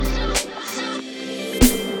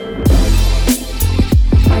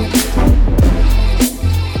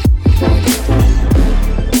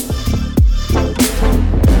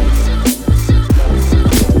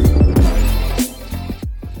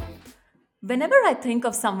Whenever I think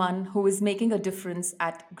of someone who is making a difference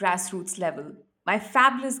at grassroots level, my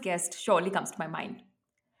fabulous guest surely comes to my mind.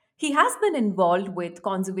 He has been involved with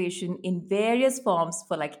conservation in various forms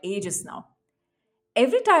for like ages now.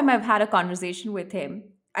 Every time I've had a conversation with him,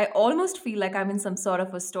 I almost feel like I'm in some sort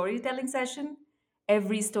of a storytelling session.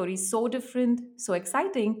 Every story is so different, so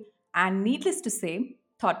exciting, and needless to say,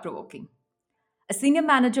 thought provoking. A senior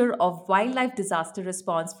manager of wildlife disaster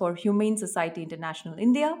response for Humane Society International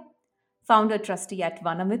India, founder trustee at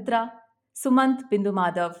Vanamitra, Sumanth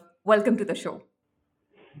Bindumadhav. Welcome to the show.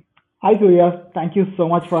 Hi, Surya. Thank you so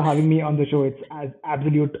much for having me on the show. It's an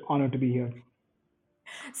absolute honor to be here.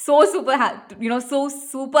 So super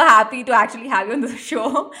happy to actually have you on the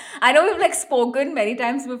show. I know we've like spoken many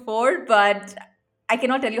times before, but I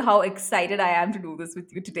cannot tell you how excited I am to do this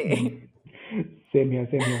with you today. Same here,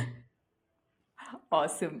 same here.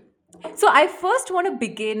 Awesome. So I first want to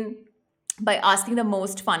begin by asking the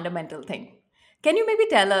most fundamental thing. Can you maybe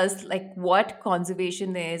tell us like what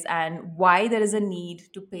conservation is and why there is a need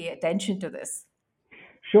to pay attention to this?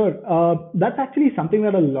 Sure. That's actually something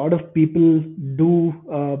that a lot of people do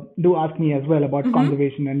ask me as well about Mm-hmm.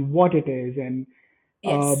 conservation and what it is uh,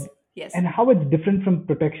 Yes. Yes. and how it's different from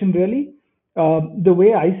protection. Really, the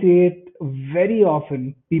way I see it, very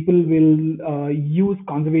often people will use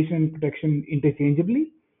conservation and protection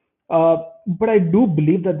interchangeably. Uh, but I do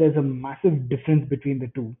believe that there's a massive difference between the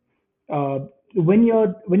two. When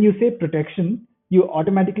you say protection, you're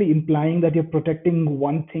automatically implying that you're protecting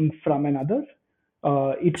one thing from another.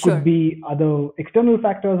 It could Sure. be other external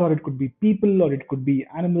factors, or it could be people, or it could be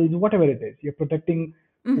animals, whatever it is. You're protecting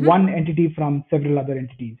Mm-hmm. one entity from several other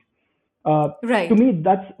entities. Uh, to Right. me,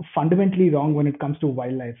 that's fundamentally wrong when it comes to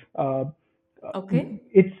wildlife. Uh, Okay.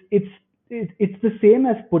 it's the same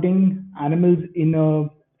as putting animals in a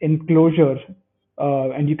enclosure,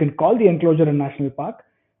 and you can call the enclosure a national park,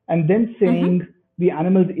 and then saying Mm-hmm. the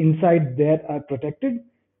animals inside there are protected.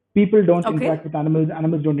 People don't interact Okay. with animals.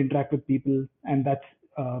 Animals don't interact with people, and that's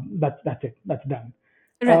it. That's done.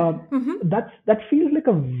 Right. Uh, Mm-hmm. that feels like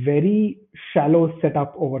a very shallow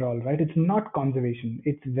setup overall, right? It's not conservation.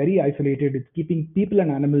 It's very isolated. It's keeping people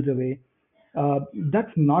and animals away.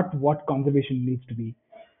 That's not what conservation needs to be.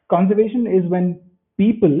 Conservation is when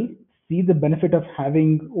people see the benefit of having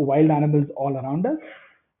wild animals all around us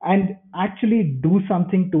and actually do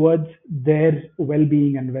something towards their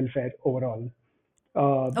well-being and welfare overall.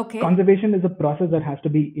 Okay. Conservation is a process that has to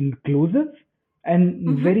be inclusive and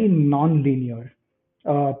Mm-hmm. very non-linear.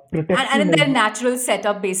 And Protection in their is natural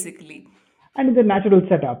setup, basically. and it's a natural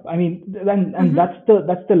setup. I mean, and Mm-hmm.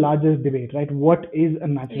 that's the largest debate, right? What is a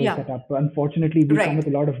natural Yeah. setup? Unfortunately, we come with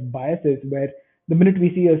Right. a lot of biases where the minute we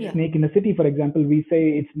see a Yeah. snake in a city, for example, we say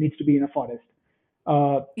it needs to be in a forest.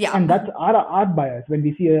 And Yeah. that's our bias. When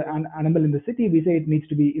we see an animal in the city, we say it needs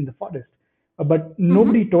to be in the forest. But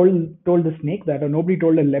nobody Mm-hmm. told the snake that, or nobody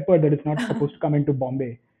told a leopard that it's not supposed to come into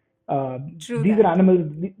Bombay. True These are that. animals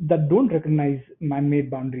that don't recognize man-made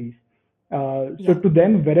boundaries. So Yeah. to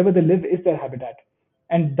them, wherever they live is their habitat,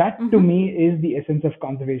 and that to Mm-hmm. me is the essence of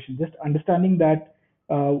conservation. Just understanding that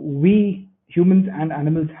we humans and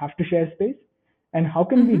animals have to share space, and how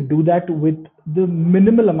can we Mm-hmm. do that with the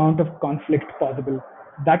minimal amount of conflict possible?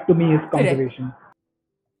 That to me is Correct. conservation.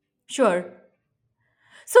 Sure.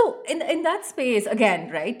 So in that space again,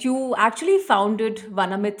 right? You actually founded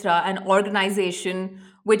Vanamitra, an organization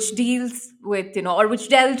which deals with or which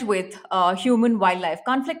dealt with human wildlife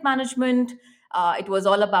conflict management. It was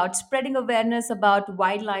all about spreading awareness about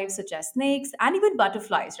wildlife such as snakes and even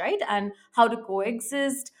butterflies, right? And how to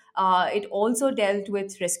coexist. It also dealt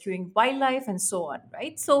with rescuing wildlife and so on,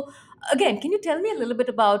 right? So again, can you tell me a little bit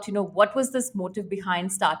about what was this motive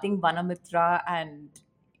behind starting Vanamitra and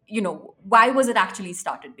why was it actually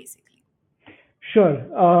started basically? Sure.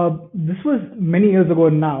 This was many years ago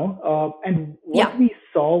now, and what Yeah. we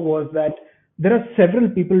saw was that there are several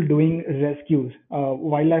people doing rescues,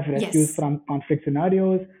 wildlife rescues Yes. from conflict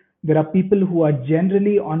scenarios. There are people who are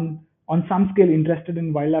generally on some scale interested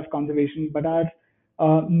in wildlife conservation, but are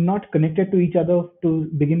not connected to each other to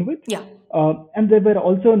begin with. Yeah. And there were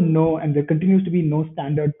also no, and there continues to be no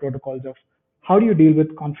standard protocols of how do you deal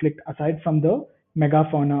with conflict aside from the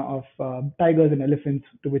megafauna of tigers and elephants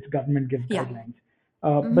to which government gives Yeah. guidelines. But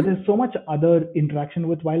Mm-hmm. there's so much other interaction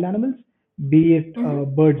with wild animals, be it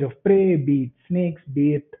Mm-hmm. birds of prey, be it snakes, be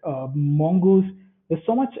it mongoose. There's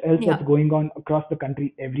so much else that's Yeah. going on across the country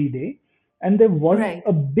every day. And there was Right.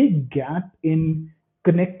 a big gap in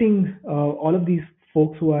connecting all of these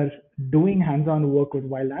folks who are doing hands-on work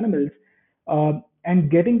with wild animals,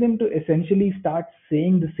 and getting them to essentially start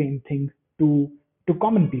saying the same thing to to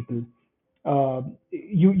common people.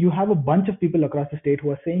 You have a bunch of people across the state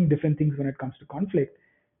who are saying different things when it comes to conflict,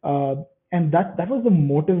 uh, and that was the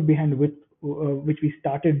motive behind which we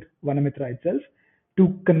started Vanamitra itself,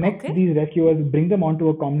 to connect Okay. these rescuers, bring them onto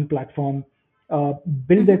a common platform, uh,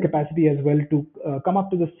 build their Mm-hmm. capacity as well to come up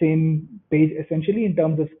to the same page essentially in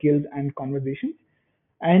terms of skills and conversations,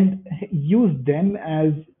 and use them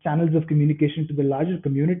as channels of communication to the larger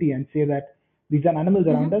community and say that these are animals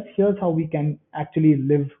around us. Mm-hmm. Here's how we can actually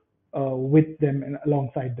live with them and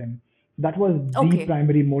alongside them. That was the Okay.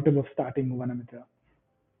 primary motive of starting Vanamitra.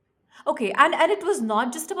 Okay. And it was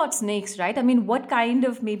not just about snakes, right? I mean, what kind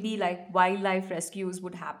of maybe like wildlife rescues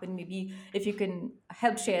would happen? Maybe if you can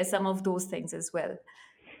help share some of those things as well.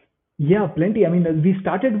 Yeah, plenty. I mean, we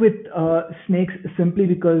started with snakes simply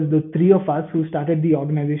because the three of us who started the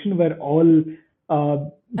organization were all uh,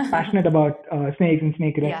 passionate about snakes and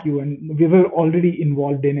snake Yeah. rescue, and we were already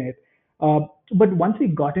involved in it. Uh, but once we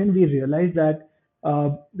got in, we realized that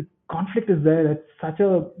the conflict is there at such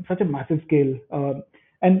a massive scale.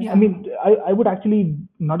 And I Yeah. mean, I would actually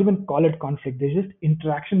not even call it conflict. There's just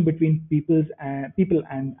interaction between people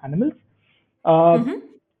and animals. Uh, Mm-hmm.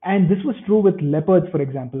 and this was true with leopards, for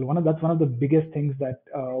example. That's one of the biggest things that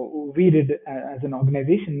we did as an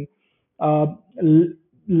organization. Uh, l-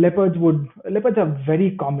 leopards are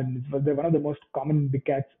very common. They're one of the most common big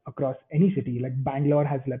cats across any city. Like Bangalore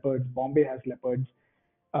has leopards, Bombay has leopards.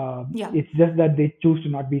 Yeah. It's just that they choose to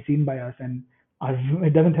not be seen by us, and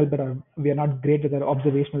it doesn't help that we are not great with our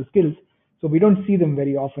observational skills, so we don't see them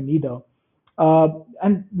very often either. Uh,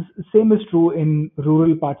 and the same is true in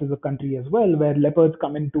rural parts of the country as well, where leopards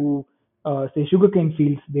come into, say, sugarcane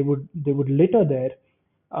fields. They would litter there,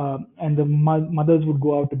 and the mothers would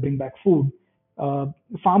go out to bring back food. Uh,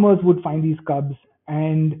 Farmers would find these cubs,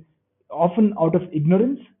 and often out of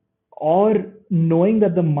ignorance or knowing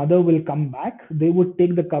that the mother will come back, they would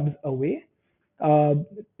take the cubs away uh,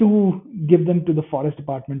 to give them to the forest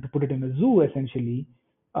department to put it in a zoo, essentially,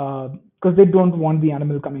 because they don't want the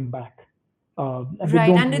animal coming back, and they Right.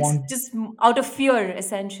 don't And it's want. just out of fear,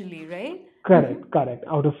 essentially, right? Mm-hmm. Correct, correct.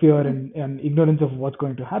 Out of fear and ignorance of what's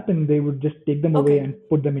going to happen, they would just take them away and Okay.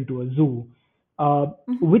 put them into a zoo, uh,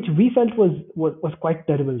 Mm-hmm. which we felt was quite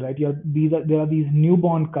terrible, right? There are these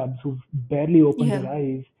newborn cubs who've barely opened Yeah. their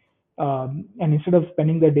eyes, and instead of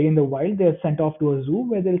spending their day in the wild, they're sent off to a zoo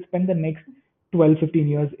where they'll spend the next 12, 15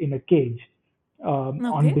 years in a cage, on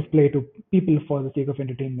Okay. display to people for the sake of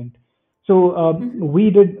entertainment. So Mm-hmm. we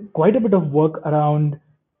did quite a bit of work around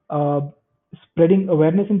uh, spreading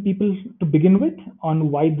awareness in people to begin with on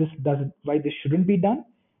why this shouldn't be done,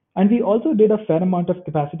 and we also did a fair amount of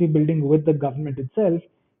capacity building with the government itself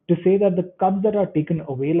to say that the cubs that are taken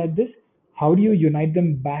away like this, how do you unite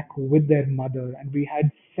them back with their mother? And we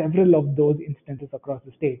had several of those instances across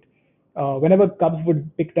the state. Whenever cubs would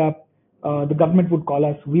picked up, the government would call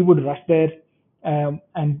us. We would rush there,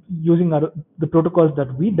 and using the protocols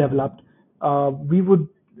that we developed, we would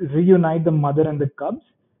reunite the mother and the cubs,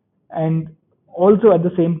 and also at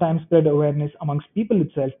the same time spread awareness amongst people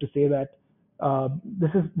itself to say that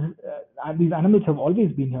these animals have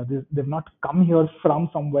always been here. They've not come here from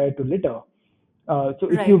somewhere to litter. So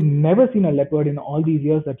if you've Right. never seen a leopard in all these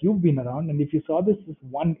years that you've been around, and if you saw this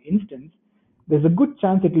one instance, there's a good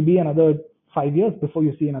chance it will be another 5 years before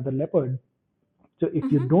you see another leopard. So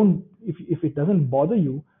if you Mm-hmm. don't, if it doesn't bother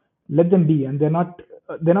you, let them be, and they're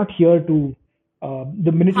not here to.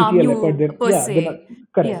 The minute you see Harm a leopard, you per they're not se.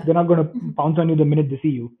 correct. Yeah. They're not going to Mhm. pounce on you the minute they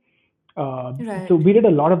see you. Uh, so Right. we did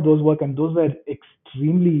a lot of those work, and those were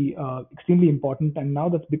extremely important. And now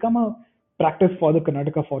that's become a practice for the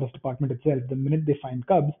Karnataka Forest Department itself. The minute they find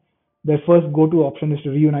cubs, their first go-to option is to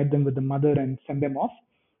reunite them with the mother and send them off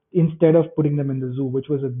instead of putting them in the zoo, which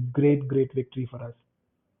was a great victory for us.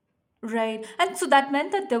 Right. And so that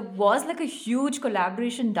meant that there was like a huge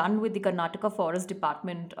collaboration done with the Karnataka Forest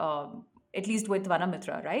Department, at least with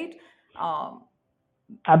Vanamitra, right? Um,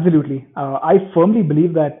 Absolutely. I firmly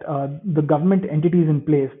believe that the government entities in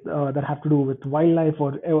place that have to do with wildlife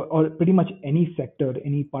or pretty much any sector,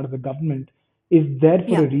 any part of the government is there for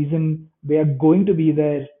yeah. a reason. They are going to be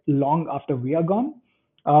there long after we are gone.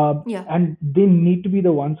 Yeah. And they need to be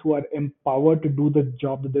the ones who are empowered to do the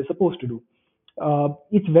job that they're supposed to do.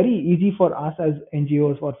 It's very easy for us as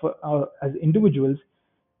NGOs or as individuals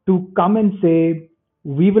to come and say,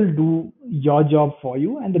 we will do your job for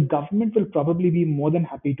you, and the government will probably be more than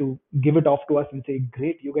happy to give it off to us and say,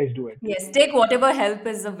 great, you guys do it. Yes. Take whatever help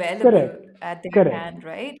is available Correct, at their correct, hand,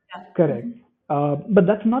 right? Yeah. correct. Mhm. But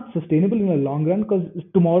that's not sustainable in the long run, because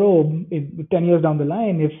tomorrow, 10 years down the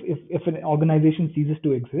line, if an organization ceases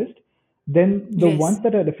to exist, then the ones Yes.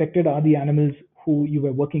 that are affected are the animals who you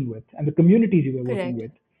were working with and the communities you were working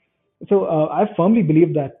Correct. with. So I firmly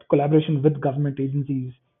believe that collaboration with government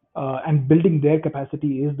agencies and building their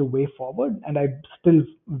capacity is the way forward, and I still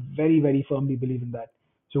very firmly believe in that.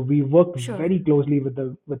 So we work Sure. very closely with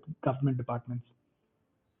the with government departments.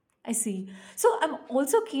 I see. So I'm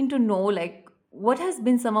also keen to know, like, what has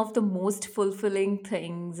been some of the most fulfilling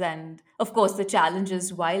things and, of course, the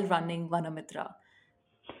challenges while running Vanamitra?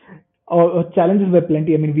 Challenges were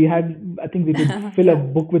plenty. I mean, we had, I think we could fill a Yeah,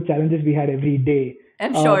 book with challenges we had every day.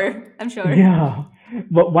 I'm Uh, sure. I'm sure. yeah,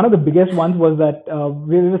 but one of the biggest ones was that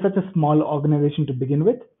we were such a small organization to begin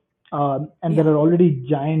with, and there Yeah. are already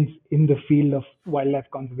giants in the field of wildlife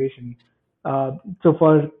conservation. So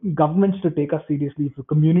for governments to take us seriously, for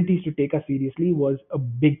communities to take us seriously, was a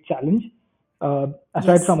big challenge.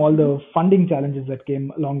 Aside Yes. from all Mm-hmm. the funding challenges that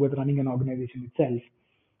came along with running an organization itself.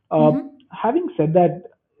 Uh, Mm-hmm. Having said that,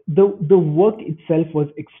 the work itself was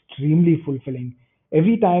extremely fulfilling.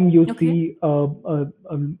 Every time you Okay. see a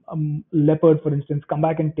leopard, for instance, come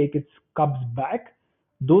back and take its cubs back,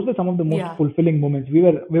 those were some of the most Yeah. fulfilling moments. We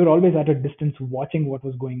were always at a distance watching what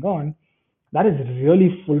was going on. That is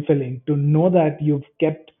really fulfilling to know that you've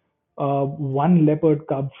kept one leopard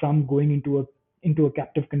cub from going into a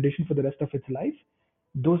captive condition for the rest of its life.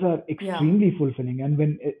 Those are Yeah. extremely fulfilling, and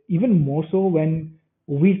when even more so when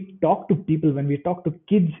we talk to people, when we talk to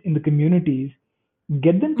kids in the communities,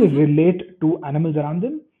 get them to Mm-hmm. relate to animals around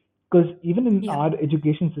them, because even in Yeah. our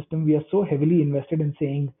education system we are so heavily invested in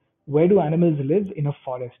saying, where do animals live? In a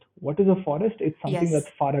forest. What is a forest? It's something that's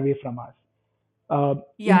Yes. far away from us. uh,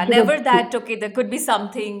 Yeah. Instead of Never that, okay, there could be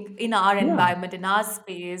something in our yeah, environment, in our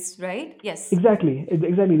space, right? Yes. exactly.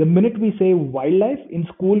 Exactly. The minute we say wildlife in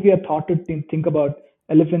school, we are taught to think about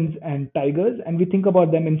elephants and tigers, and we think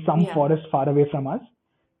about them in some Yeah. forest far away from us,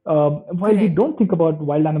 while we Correct. don't think about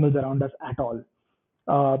wild animals around us at all.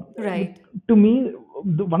 Uh, Right. to me,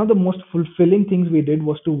 one of the most fulfilling things we did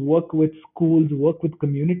was to work with schools, work with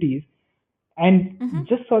communities, and Mm-hmm.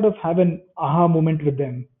 just sort of have an aha moment with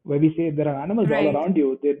them where we say there are animals all Right. around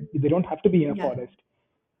you. They don't have to be in a Yeah. forest.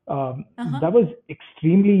 Uh-huh. That was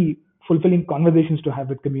extremely fulfilling conversations to have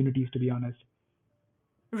with communities, to be honest.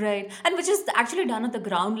 Right. And which is actually done at the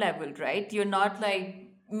ground level, right? You're not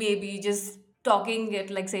like maybe just talking at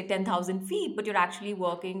like say 10,000 feet, but you're actually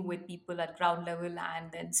working with people at ground level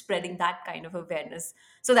and then spreading that kind of awareness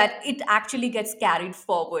so that it actually gets carried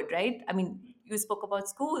forward, right? I mean, you spoke about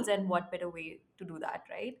schools and what better way to do that,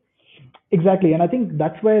 right? Exactly, and I think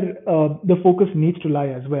that's where the focus needs to lie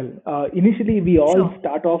as well. Initially, we all Sure.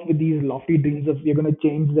 start off with these lofty dreams of we're going to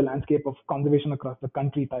change the landscape of conservation across the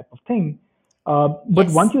country type of thing.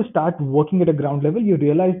 But once Yes. you start working at a ground level, you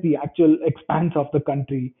realize the actual expanse of the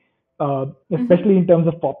country, especially Mm-hmm. in terms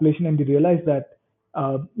of population, and you realize that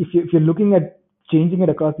if you're looking at changing it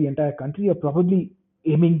across the entire country, you're probably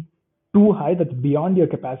aiming too high. That's beyond your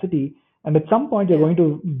capacity, and at some point, you're Yeah. going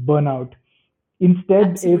to burn out. Instead,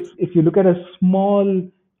 Absolutely. if you look at a small,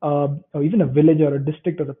 or even a village or a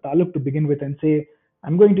district or a taluk to begin with, and say,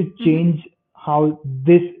 I'm going to Mm-hmm. change how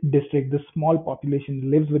this district, this small population,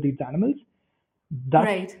 lives with its animals, that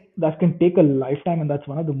Right. that can take a lifetime, and that's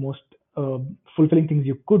one of the most fulfilling things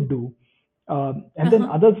you could do. And then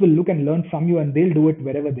Uh-huh. others will look and learn from you, and they'll do it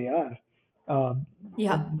wherever they are. Uh,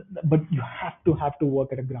 Yeah. but you have to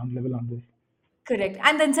work at a ground level on this. Correct.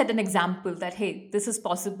 And then set an example that, hey, this is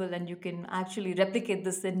possible and you can actually replicate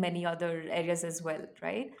this in many other areas as well,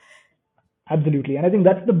 right? Absolutely. And I think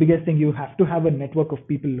that's the biggest thing. You have to have a network of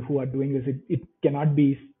people who are doing this. It cannot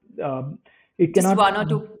be, um, it Just cannot, one or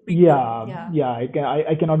two people. yeah, Yeah. yeah,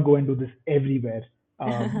 I cannot go and do this everywhere.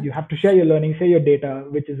 You have to share your learning, share your data,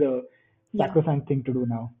 which is a Yeah. sacrosanct thing to do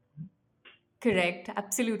now. Correct,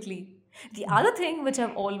 absolutely. The other thing which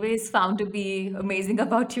I've always found to be amazing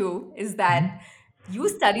about you is that Hmm. you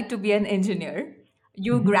studied to be an engineer,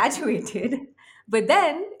 you Hmm. graduated, but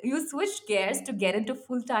then you switched gears to get into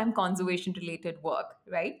full time conservation related work,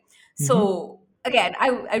 right? Hmm. So, again,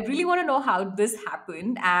 I really want to know how this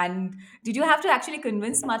happened. And did you have to actually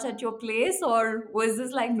convince much at your place, or was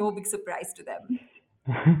this like no big surprise to them?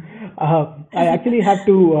 I actually have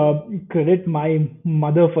to credit my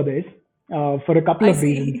mother for this, for a couple I of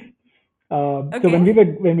reasons. see. So Okay.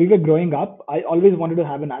 when we were growing up, I always wanted to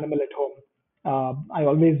have an animal at home. I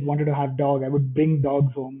always wanted to have dog. I would bring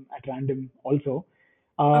dogs home at random also.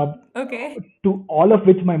 Uh, Okay. to all of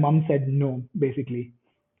which my mom said no, basically.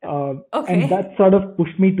 And Okay. that sort of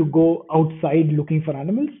pushed me to go outside looking for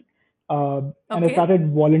animals. And I Okay.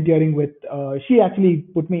 started volunteering with, she actually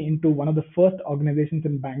put me into one of the first organizations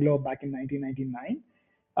in Bangalore back in 1999,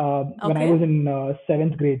 when I was Okay. in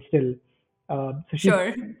seventh grade still. So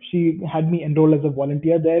Sure. she had me enroll as a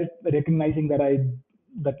volunteer there, recognizing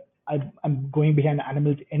that I'm going behind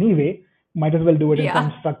animals anyway. Might as well do it in some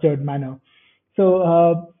Yeah. structured manner. So,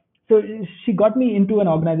 so she got me into an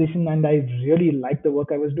organization, and I really liked the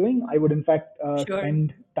work I was doing. I would, in fact, Sure.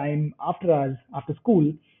 spend time after hours, after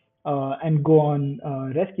school, and go on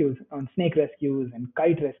rescues, on snake rescues and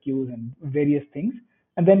kite rescues and various things,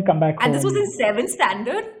 and then come back And this was in home. seventh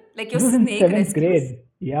standard, like your This was in snake seventh rescues. grade.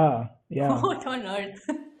 Yeah, yeah. What on earth?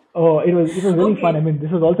 Oh, it was really fun. I Okay. mean,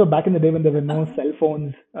 this was also back in the day when there were no Uh-huh. cell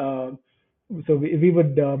phones. So we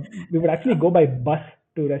would actually go by bus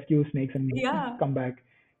to rescue snakes and Yeah. come back.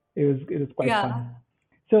 It was quite Yeah. fun.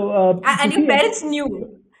 So And to your see it. parents knew.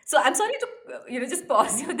 So I'm sorry to just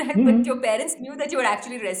pause you there, but your Mhm. parents knew that you were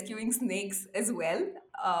actually rescuing snakes as well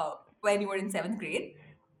when you were in seventh grade.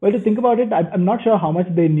 Well, to think about it, I'm not sure how much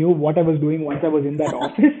they knew what I was doing once I was in that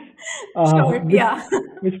office, uh, Sure. which Yeah.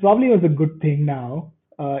 which probably was a good thing now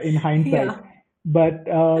in hindsight. Yeah. But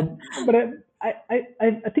but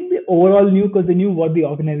I think they overall knew because they knew what the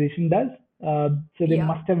organization does. So they Yeah.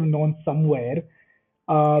 must have known somewhere.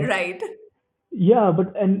 Uh, Right. yeah,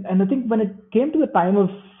 but and I think when it came to the time of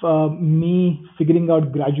me figuring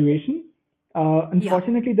out graduation, Yeah.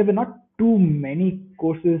 unfortunately there were not too many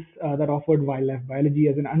courses that offered wildlife biology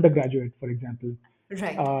as an undergraduate, for example.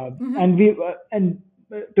 Right. And we and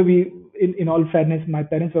To be in all fairness, my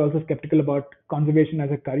parents were also skeptical about conservation as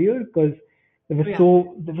a career because Yeah.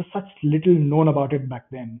 there was such little known about it back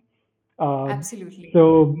then. Um, Absolutely. so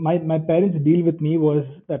my parents' deal with me was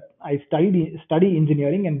that I study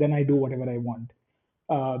engineering and then I do whatever I want.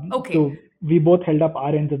 So Okay. we both held up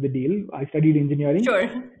our ends of the deal. I studied engineering, Sure.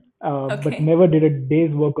 but Okay. never did a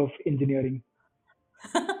day's work of engineering.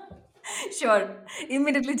 Sure.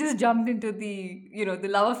 Immediately just jumped into the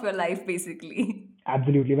love of your life, basically.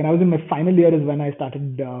 Absolutely. When I was in my final year is when I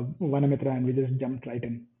started Vanamitra, and we just jumped right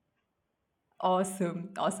in. Awesome,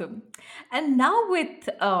 awesome. And now with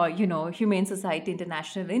Humane Society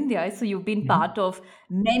International India, so you've been Hmm. part of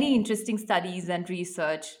many interesting studies and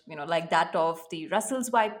research, like that of the Russell's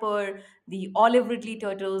viper, the olive ridley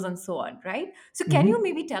turtles, and so on, right? So can you Hmm.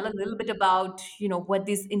 maybe tell a little bit about what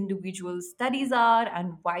these individual studies are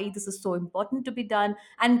and why this is so important to be done,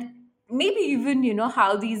 and maybe even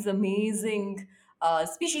how these amazing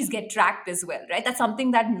species get tracked as well, right? That's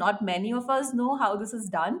something that not many of us know how this is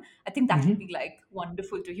done. I think that will Hmm. be like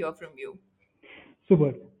wonderful to hear from you.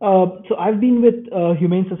 Super. So I've been with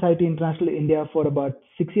Humane Society International India for about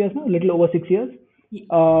 6 years now, a little over 6 years. Ye-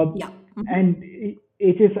 Uh, Yeah. and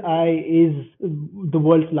HSI is the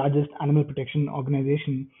world's largest animal protection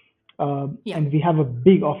organization. Yeah. And we have a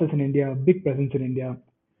big office in India, a big presence in India,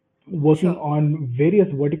 working Sure. on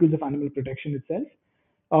various verticals of animal protection itself.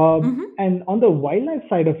 Mm-hmm. And on the wildlife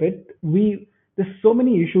side of it, we there's so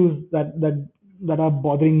many issues that are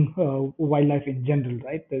bothering wildlife in general,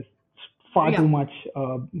 right? There's far too Yeah. much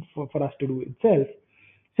for us to do itself.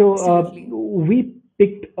 So Absolutely. we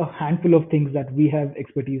picked a handful of things that we have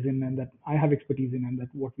expertise in, and that I have expertise in, and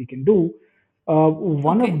that what we can do.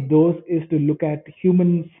 One of Okay. those is to look at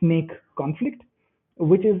human-snake conflict,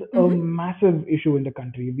 which is a Mm-hmm. massive issue in the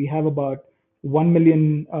country. We have about 1 million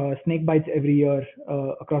snake bites every year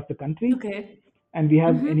across the country, Okay. and we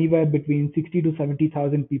have Mm-hmm. anywhere between 60 to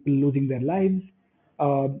 70,000 people losing their lives,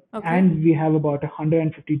 uh, Okay. and we have about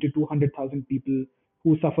 150 to 200,000 people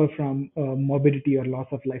who suffer from morbidity or loss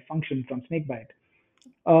of life function from snake bite.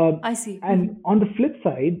 Uh, I see. and Mm-hmm. on the flip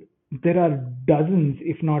side, there are dozens,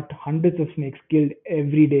 if not hundreds, of snakes killed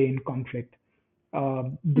every day in conflict.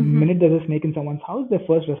 The minute Mm-hmm. there's a snake in someone's house, their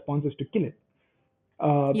first response is to kill it.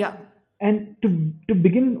 Uh, Yeah. and to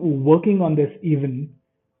begin working on this, even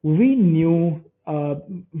we knew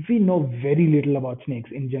we know very little about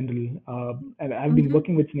snakes in general. And I've been Mm-hmm.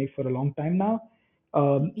 working with snakes for a long time now,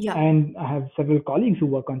 Yeah. and I have several colleagues who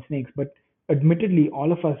work on snakes. But admittedly,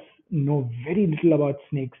 all of us know very little about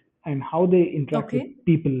snakes and how they interact with Okay.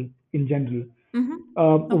 people in general. Mm-hmm.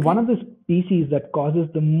 One Okay. of the species that causes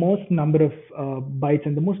the most number of bites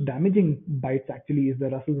and the most damaging bites actually is the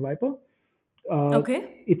Russell's viper. Okay.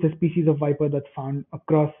 It's a species of viper that's found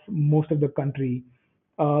across most of the country,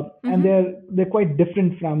 and Mm-hmm. they're quite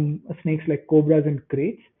different from snakes like cobras and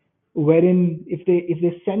kraits, wherein if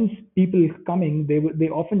they sense people coming, they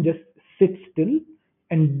often just sit still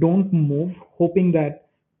and don't move, hoping that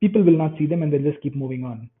people will not see them, and they'll just keep moving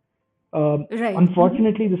on. Right. Mm-hmm.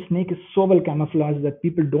 Unfortunately, the snake is so well camouflaged that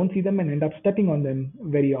people don't see them and end up stepping on them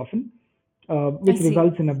very often, I which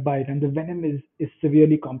results see. in a bite. And the venom is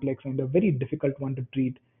severely complex and a very difficult one to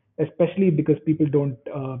treat, especially because people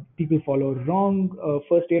follow wrong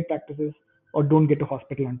first aid practices or don't get to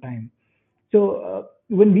hospital on time. So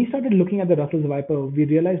when we started looking at the Russell's viper, we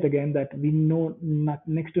realized again that we know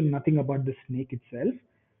next to nothing about the snake itself.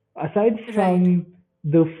 Aside Right. from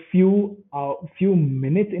the few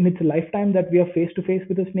minutes in its lifetime that we are face to face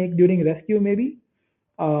with a snake during rescue, maybe,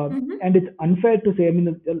 Mm-hmm. and it's unfair to say. I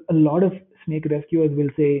mean, a lot of snake rescuers will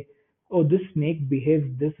say, "Oh, this snake behaves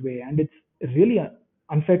this way," and it's really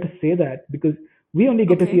unfair to say that because we only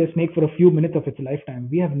get to see a Okay. snake for a few minutes of its lifetime.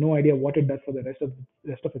 We have no idea what it does for the rest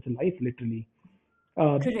of its life, literally.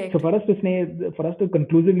 So Correct. for us to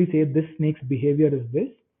conclusively say this snake's behavior is this,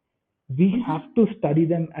 we have Mm-hmm. to study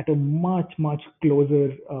them at a much closer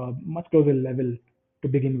level to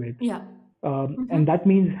begin with. Yeah. And Mm-hmm. that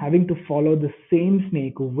means having to follow the same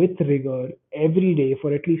snake with rigor every day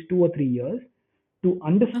for at least 2 or 3 years to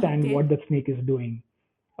understand what Okay. that snake is doing.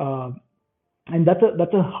 Uh, and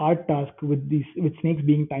that's a hard task with snakes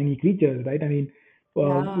being tiny creatures, right? I mean,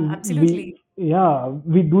 Yeah, we absolutely. yeah,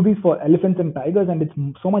 we do this for elephants and tigers, and it's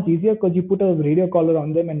so much easier because you put a radio collar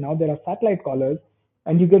on them, and now there are satellite collars,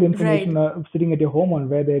 and you get information Right. sitting at your home on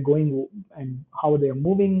where they're going and how they're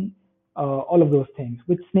moving, all of those things.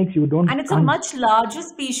 With snakes, you don't And it's a can't. much larger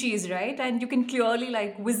species, right? And you can clearly,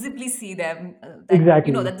 like, visibly see them, that,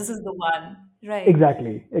 Exactly. that this is the one. Right.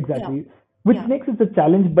 Exactly, Yeah. exactly. With Yeah. snakes, it's a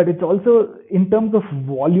challenge, but it's also in terms of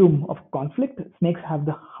volume of conflict, snakes have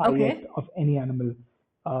the highest Okay. of any animal.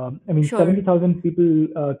 I mean, Sure. 70,000 people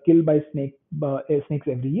killed by snakes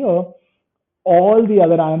every year. All the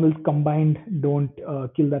other animals combined don't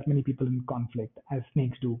kill that many people in conflict as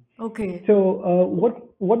snakes do. Okay. So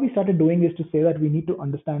what we started doing is to say that we need to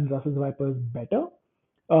understand Russell's vipers better.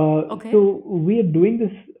 Okay. So we are doing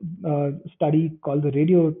this study called the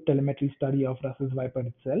radio telemetry study of Russell's viper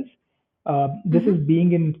itself. Mm-hmm. This is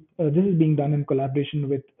being done in collaboration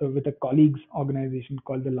with a colleagues organization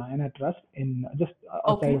called the Lion at Trust in just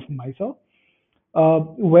outside of Okay. Mysore,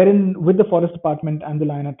 wherein with the forest department and the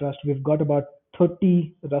Lion Trust, we've got about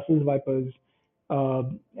 30 Russell's vipers uh,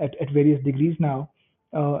 at various degrees now.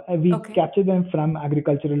 And we Okay. capture them from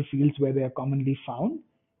agricultural fields where they are commonly found.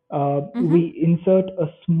 We Mm-hmm. insert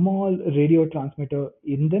a small radio transmitter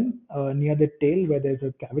in them near the tail where there's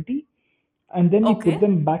a cavity, and then we put Okay.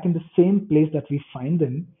 them back in the same place that we find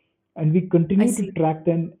them, and we I continue to see. track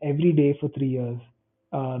them every day for 3 years.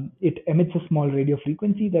 It emits a small radio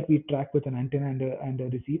frequency that we track with an antenna and a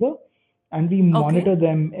receiver, and we monitor Okay.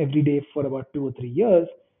 them every day for about 2 or 3 years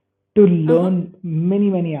to Uh-huh. learn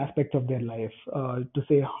many aspects of their life. To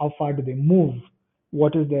say how far do they move,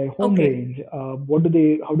 what is their home Okay. range, how do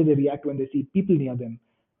they react when they see people near them,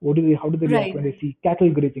 how do they react when Right. they see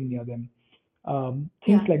cattle grazing near them,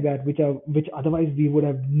 things Yeah. like that, which otherwise we would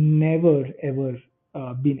have never ever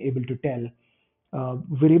been able to tell.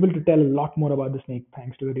 We're able to tell a lot more about the snake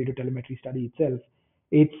thanks to the radio telemetry study itself.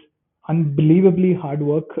 It's unbelievably hard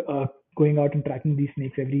work going out and tracking these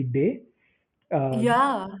snakes every day. Uh,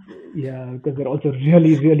 Yeah. yeah, because they're also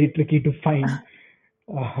really tricky to find.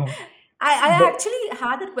 Uh, I but actually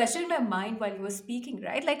had that question in my mind while you were speaking,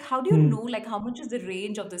 right? Like, how do you hmm, know, like, how much is the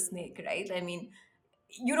range of the snake, right? I mean,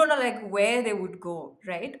 you don't know, like, where they would go,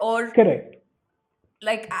 right? Or, correct.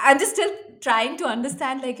 like, I'm just still trying to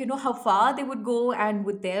understand, like, how far they would go, and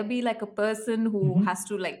would there be, like, a person who Hmm. has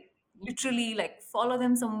to, like, literally, like, follow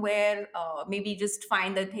them somewhere, maybe just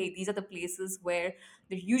find that, hey, these are the places where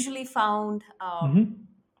they're usually found. Hmm.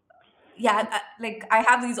 Yeah, like, I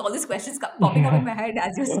have all these questions popping up in Yeah. my head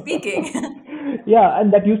as you're speaking. Yeah,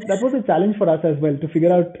 and that was a challenge for us as well to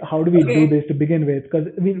figure out how do we do Okay. this to begin with, because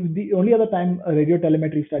the only other time a radio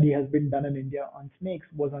telemetry study has been done in India on snakes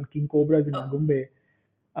was on king cobras in Oh, Agumbe.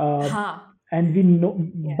 Uh, huh. and we know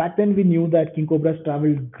Yeah. back then we knew that king cobras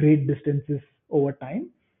traveled great distances over time.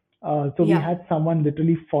 So we Yeah. had someone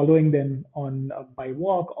literally following them on by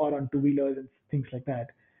walk or on two-wheelers and things like that.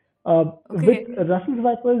 With Okay. Russell's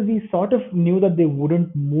vipers, we sort of knew that they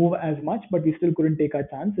wouldn't move as much, but we still couldn't take our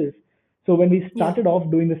chances. So when we Yeah. started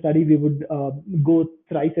off doing the study, we would go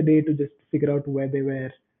thrice a day to just figure out where they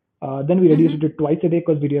were. Then we reduced it to Mm-hmm. twice a day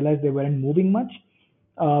because we realized they weren't moving much.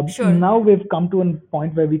 Sure. Now we've come to a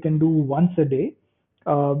point where we can do once a day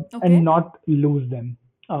and Okay. not lose them,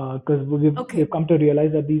 because we've Okay. come to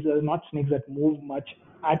realize that these are not snakes that move much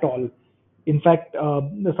at all. In fact,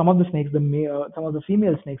 some of the snakes, some of the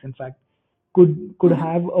female snakes, in fact, could Mm-hmm.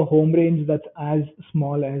 have a home range that's as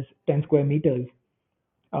small as 10 square meters.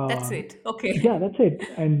 That's Uh, it. yeah, Okay. that's it.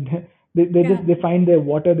 And they Yeah. just they find their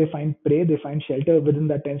water, they find prey, they find shelter within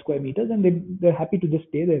that 10 square meters, and they're happy to just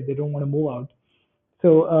stay there. They don't want to move out.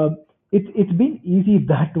 So it's been easy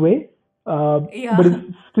that way, but it's Yeah.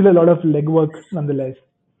 still a lot of legwork nonetheless.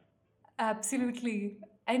 Absolutely.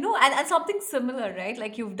 I know, and something similar, right?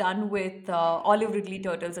 Like you've done with olive Ridley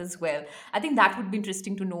turtles as well. I think that would be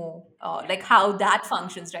interesting to know, like how that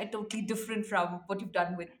functions, right? Totally different from what you've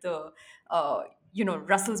done with the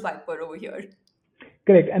Russell's viper over here.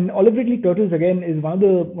 Correct. And olive ridley turtles again is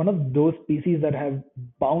one of those species that have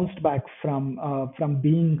bounced back from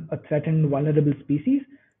being a threatened, vulnerable species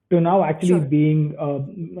to now actually Sure. being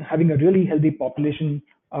having a really healthy population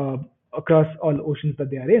uh, across all oceans that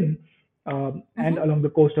they are in, and Mm-hmm. along the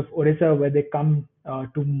coast of Orissa, where they come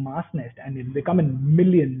to mass nest, and they come in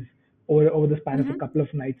millions over the span of a Mm-hmm. couple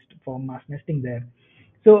of nights for mass nesting there.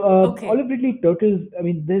 So Okay. olive ridley turtles, I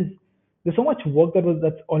mean, there's so much work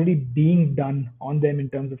that's already being done on them in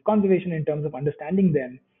terms of conservation, in terms of understanding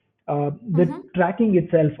them. The Mm-hmm. tracking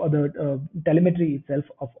itself or the telemetry itself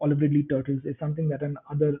of olive ridley turtles is something that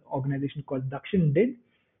another organization called Dakshin did,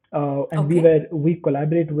 and Okay. we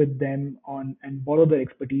collaborate with them on and borrow their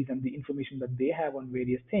expertise and the information that they have on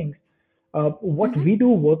various things. What Mm-hmm. we do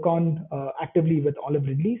work on actively with olive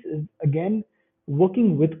ridleys is again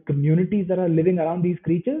working with communities that are living around these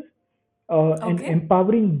creatures and Okay.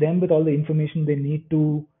 empowering them with all the information they need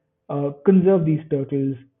to conserve these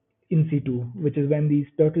turtles in situ, which is when these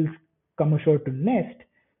turtles come ashore to nest,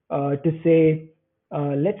 to say,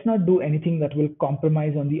 let's not do anything that will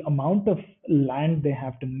compromise on the amount of land they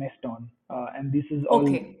have to nest on. And this is all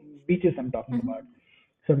Okay. beaches I'm talking Mm-hmm. about.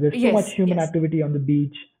 So if there's too much Yes. human Yes. activity on the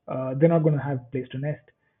beach, they're not going to have a place to nest.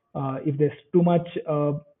 If there's too much,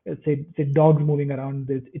 say dogs moving around,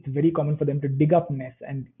 it's very common for them to dig up nests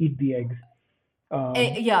and eat the eggs. Um,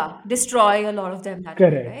 Yeah. Destroy a lot of them that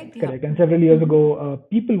way, right? Correct, Yeah. correct. And several years Mm-hmm. ago,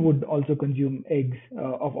 people would also consume eggs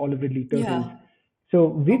of olive ridley turtles. Yeah. So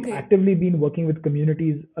we've Okay. actively been working with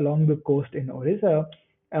communities along the coast in Orissa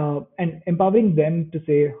and empowering them to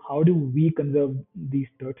say, how do we conserve these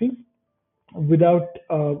turtles without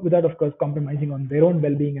of course compromising on their own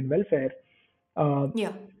well-being and welfare. Uh,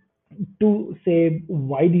 Yeah. to say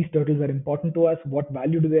why these turtles are important to us, what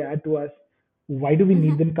value do they add to us, why do we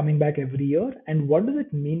need Mm-hmm. them coming back every year, and what does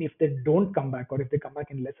it mean if they don't come back or if they come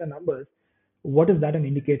back in lesser numbers? What is that an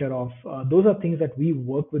indicator of? Those are things that we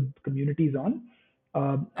work with communities on.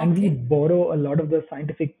 And we Okay. borrow a lot of the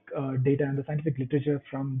scientific data and the scientific literature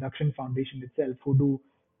from Dakshin Foundation itself, who do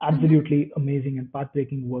Mm-hmm. absolutely amazing and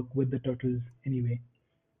path-breaking work with the turtles anyway.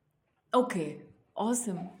 Okay,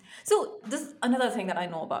 awesome. So this is another thing that I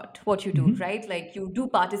know about what you do, Mhm. right? Like you do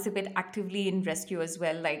participate actively in rescue as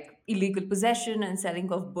well, like illegal possession and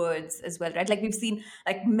selling of birds as well, right? Like we've seen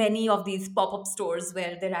like many of these pop-up stores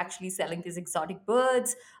where they're actually selling these exotic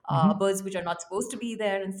birds, Mhm. birds which are not supposed to be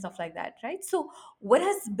there and stuff like that, right? So what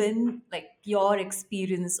has been like your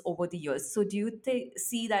experience over the years? So do you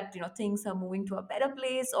see that things are moving to a better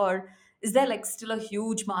place, or is there like still a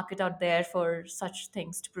huge market out there for such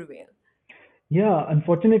things to prevail? Yeah,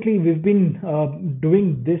 unfortunately, we've been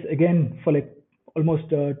doing this again for like almost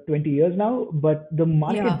 20 years now, but the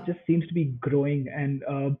market Yeah. just seems to be growing, and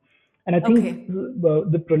I think Okay.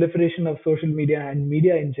 the proliferation of social media and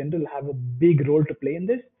media in general have a big role to play in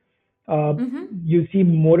this. Uh, Mm-hmm. you see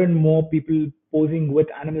more and more people posing with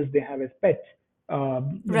animals they have as pets,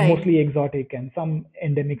 Right. mostly exotic and some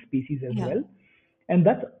endemic species as Yeah. well, and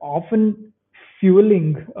that's often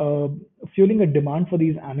fueling fueling a demand for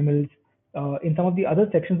these animals in some of the other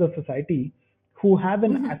sections of society who have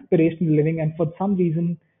an Mm-hmm. aspirational living, and for some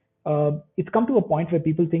reason it's come to a point where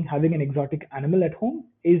people think having an exotic animal at home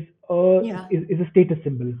Yeah. is a status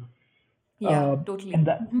symbol, Yeah. uh, Totally. and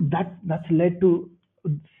Mm-hmm. that's led to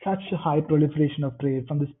such a high proliferation of trade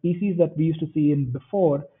from the species that we used to see in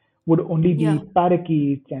before would only Yeah. be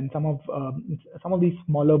parakeets and some of these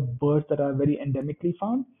smaller birds that are very endemically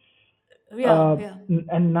found. Yeah. uh, Yeah.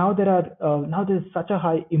 and now there's such a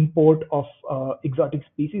high import of exotic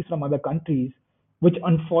species from other countries, which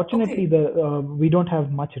unfortunately Okay. we don't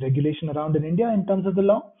have much regulation around in India in terms of the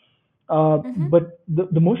law. Mm-hmm. But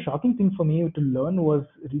the most shocking thing for me to learn was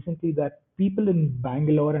recently that people in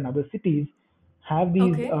Bangalore and other cities have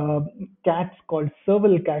these Okay. cats called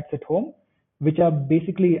serval cats at home, which are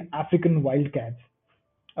basically African wild cats.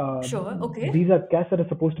 Uh, Sure. these Okay. are cats that are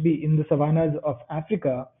supposed to be in the savannas of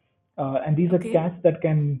Africa, and these are cats Okay. that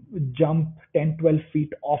can jump 10, 12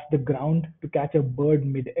 feet off the ground to catch a bird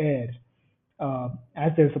mid-air,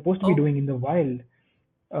 as they're supposed to be Oh. doing in the wild.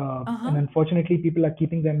 And Uh-huh. unfortunately, people are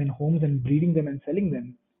keeping them in homes and breeding them and selling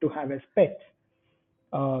them to have as pets.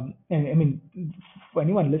 And I mean, for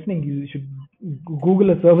anyone listening, you should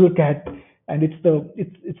Google a serval cat, and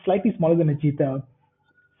it's slightly smaller than a cheetah.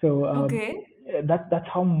 So Okay. that's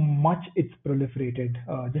how much it's proliferated.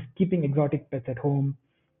 Just keeping exotic pets at home,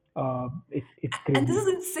 it's And this crazy. is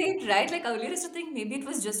insane, right? Like earlier, I used to think maybe it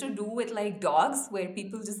was just to do with like dogs, where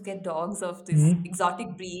people just get dogs of these Mhm.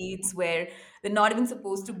 exotic breeds where they're not even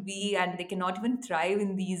supposed to be and they cannot even thrive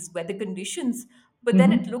in these weather conditions. But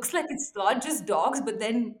then it Mhm. looks like it's not just dogs, but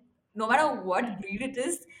then no matter what breed it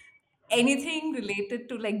is, anything related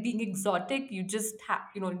to like being exotic, you just have,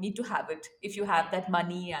 need to have it. If you have that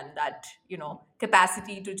money and that,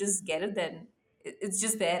 capacity to just get it, then it's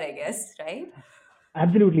just there, I guess, right?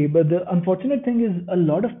 Absolutely, but the unfortunate thing is a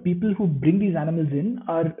lot of people who bring these animals in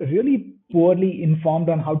are really poorly informed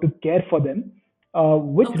on how to care for them,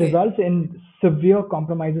 which Okay. results in severe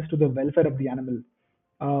compromises to the welfare of the animal.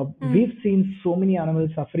 We've Hmm. seen so many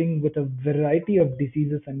animals suffering with a variety of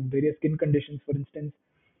diseases and various skin conditions, for instance.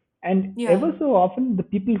 And ever Yeah. so often, the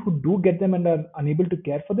people who do get them and are unable to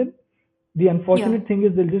care for them, the Yeah. unfortunate thing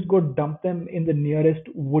is they'll just go dump them in the nearest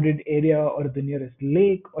wooded area or the nearest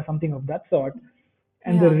lake or something of that sort.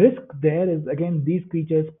 And the Yeah. risk there is again these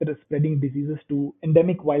creatures spreading diseases to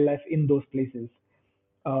endemic wildlife in those places.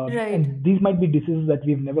 Right. And these might be diseases that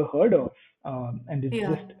we've never heard of. And it's Yeah.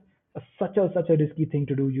 just such a risky thing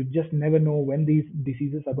to do. You just never know when these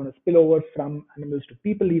diseases are going to spill over from animals to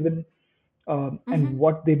people, even, and Mm-hmm.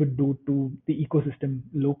 what they would do to the ecosystem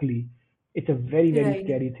locally. It's a very, very Right.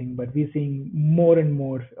 scary thing, but we're seeing more and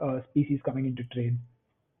more species coming into trade.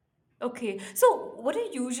 Okay. So what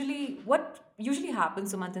usually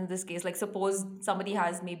happens, Sumant, in this case? Like suppose somebody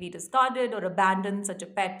has maybe discarded or abandoned such a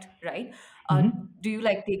pet, right? Uh, Mhm. do you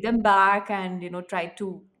like take them back and try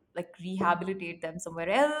to like rehabilitate them somewhere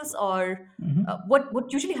else, or Mhm.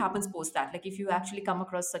 what usually happens post that? Like if you actually come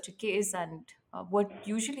across such a case, and what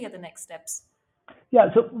usually are the next steps?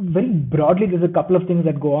 Yeah, so very broadly, there's a couple of things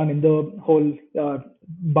that go on in the whole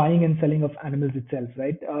buying and selling of animals itself,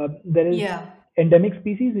 right? There is Yeah. endemic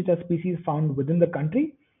species, which are species found within the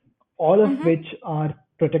country, all of which Mm-hmm. are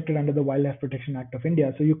protected under the Wildlife Protection Act of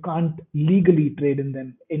India. So you can't legally trade in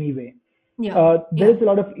them anyway. Yeah. There is Yeah. a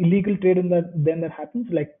lot of illegal trade in that then that happens,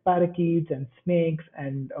 like parakeets and snakes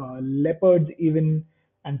and leopards even,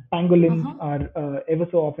 and pangolins Uh-huh. are ever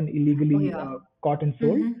so often Oh illegally yeah. caught and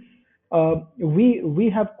sold. Mm-hmm. We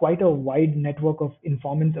have quite a wide network of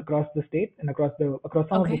informants across the state and across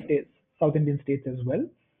some of the Okay. states, South Indian states as well,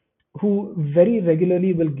 who very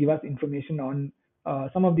regularly will give us information on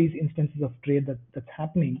some of these instances of trade that's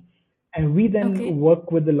happening. And we then Okay.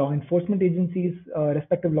 work with the law enforcement agencies,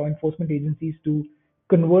 respective law enforcement agencies, to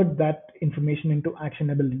convert that information into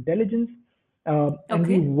actionable intelligence. And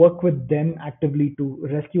we Okay. work with them actively to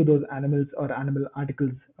rescue those animals or animal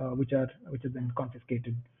articles which are then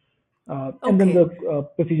confiscated. And then the Okay.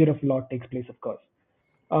 procedure of law takes place, of course.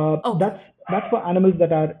 That's Okay. that's for animals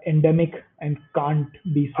that are endemic and can't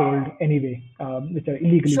be sold anyway, which are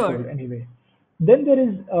illegally sold Sure. anyway. Then there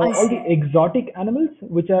is I all the see. exotic animals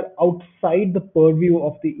which are outside the purview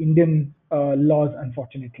of the Indian laws,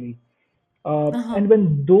 unfortunately. And Uh-huh.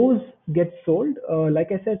 when those get sold,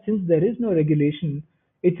 like I said, since there is no regulation,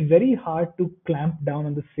 it's very hard to clamp down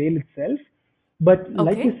on the sale itself. But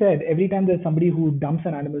like you Okay. said, every time there's somebody who dumps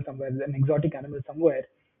an animal somewhere, an exotic animal somewhere,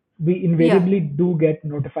 we Yeah. invariably do get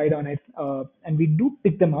notified on it, and we do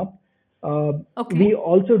pick them up. Uh, we Okay.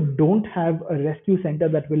 also don't have a rescue center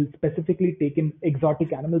that will specifically take in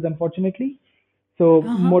exotic animals, unfortunately. So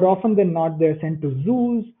Uh-huh. more often than not, they're sent to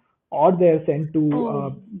zoos or they're sent to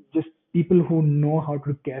Oh, just people who know how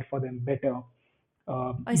to care for them better.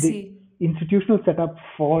 I The see. institutional setup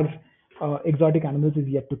for exotic animals is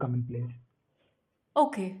yet to come in place.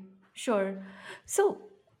 Okay, sure.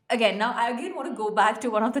 So again, now I again want to go back to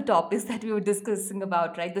one of the topics that we were discussing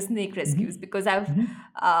about, right? The snake rescues, Hmm. because Hmm.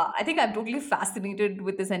 I think I'm totally fascinated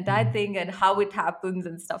with this entire thing and how it happens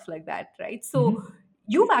and stuff like that, right? So Hmm.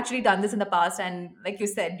 you've actually done this in the past, and like you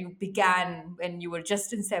said, you began when you were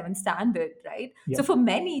just in seventh standard, right? So Yep. for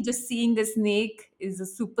many, just seeing a snake is a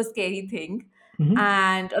super scary thing. Hmm.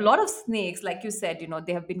 And a lot of snakes, like you said,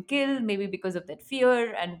 they have been killed maybe because of that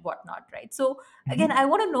fear and whatnot, right? So again, I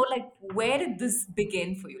Hmm. want to know, like, where did this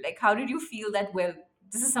begin for you? Like, how did you feel that, well,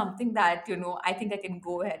 this is something that I think I can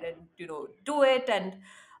go ahead and do it, and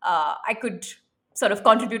I could sort of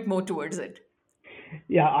contribute more towards it.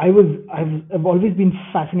 Yeah, I've always been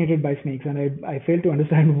fascinated by snakes, and I fail to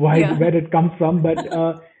understand why Yeah. where it comes from. But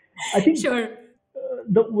I think Sure.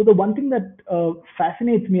 the one thing that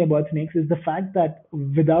fascinates me about snakes is the fact that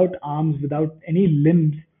without arms, without any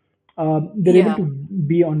limbs, they're able Yeah. to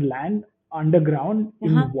be on land, underground,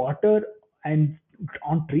 Uh-huh. in water, and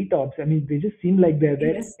on treetops. I mean, they just seem like they're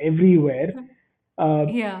there Yes. everywhere. Uh,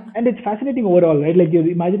 Yeah. and it's fascinating overall, right? Like you're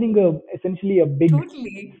imagining essentially a big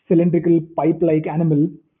Totally. cylindrical pipe-like animal.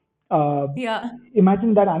 Uh, Yeah.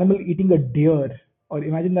 Imagine that animal eating a deer, or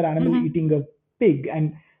imagine that animal Hmm. eating a pig,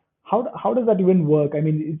 and how does that even work? I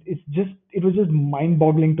mean, it was just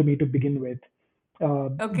mind-boggling to me to begin with.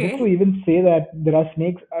 Just to Okay. even say that there are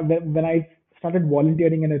snakes, when I started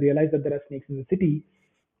volunteering and I realized that there are snakes in the city,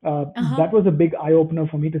 That Uh-huh. was a big eye opener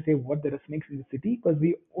for me to say what there are snakes in the city, because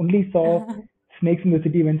we only saw snakes in the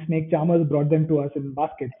city when snake charmers brought them to us in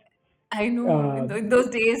baskets. I know. Uh, In those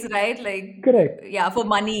days, right? Correct. Yeah, for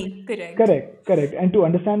money. Correct. Correct, correct. And to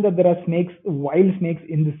understand that there are snakes, wild snakes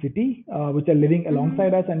in the city, which are living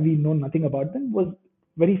alongside us Mm-hmm. and we know nothing about them, was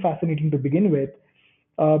very fascinating to begin with.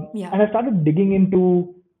 Yeah. And I started digging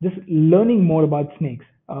into just learning more about snakes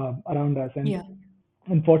around us. And Yeah.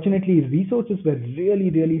 unfortunately, resources were really,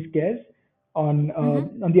 really scarce Mm-hmm.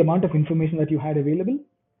 on the amount of information that you had available.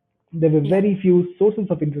 There were Yeah. very few sources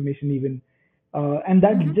of information even, and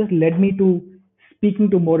that Mm-hmm. just led me to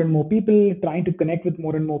speaking to more and more people, trying to connect with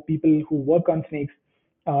more and more people who work on snakes.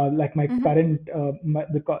 Like my Mm-hmm. current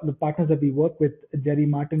the partners that we work with, Gerry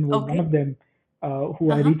Martin was one Okay. of them,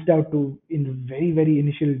 who I Uh-huh. reached out to in the very, very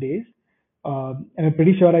initial days. And I'm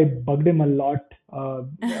pretty sure I bugged him a lot,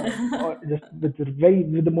 or just with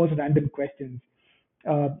the most random questions.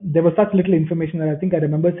 There was such little information that I think I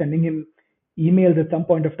remember sending him emails at some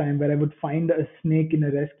point of time where I would find a snake in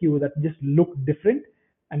a rescue that just looked different,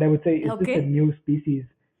 and I would say, "Is this a Okay. new species?"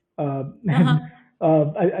 Uh-huh.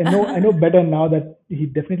 And I know better now that he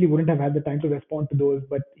definitely wouldn't have had the time to respond to those,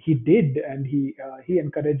 but he did, and he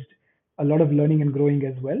encouraged a lot of learning and growing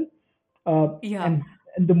as well. Uh, Yeah. and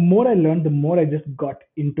the more I learned, the more I just got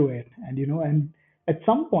into it, and at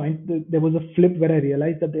some point there was a flip where I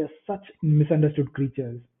realized that they are such misunderstood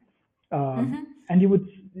creatures. um, Mm-hmm. and you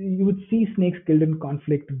would see snakes killed in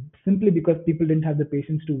conflict simply because people didn't have the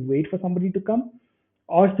patience to wait for somebody to come,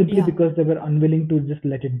 or simply Yeah. because they were unwilling to just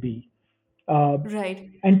let it be. Uh,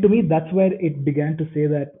 Right. and to me, that's where it began to say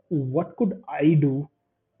that what could I do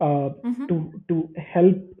uh, Mm-hmm. to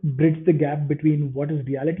help bridge the gap between what is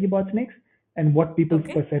reality about snakes and what people's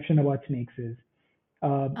Okay. perception about snakes is.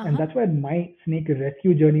 And Uh-huh. that's where my snake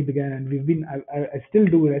rescue journey began. And I still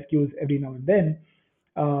do rescues every now and then,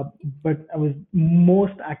 uh, but I was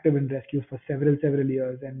most active in rescues for several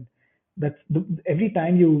years. And every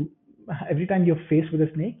time you're faced with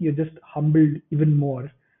a snake, you're just humbled even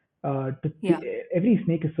more. Yeah. Every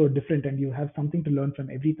snake is so different, and you have something to learn from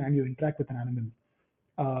every time you interact with an animal.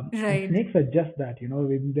 And Right. snakes are just that,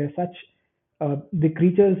 they're such the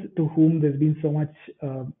creatures to whom there's been so much,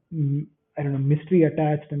 I don't know, mystery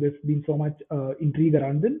attached, and there's been so much intrigue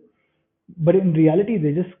around them. But in reality,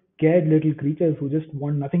 they're just scared little creatures who just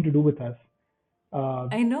want nothing to do with us.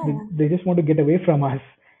 I know. They just want to get away from us.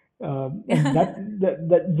 And that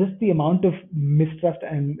just the amount of mistrust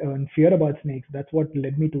and fear about snakes, that's what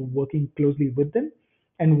led me to working closely with them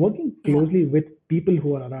and working Yeah. closely with people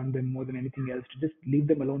who are around them more than anything else, to just leave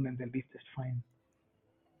them alone and they'll be just fine.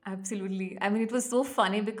 Absolutely. I mean, it was so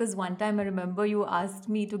funny because one time I remember you asked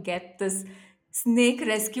me to get this snake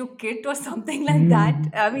rescue kit or something like that.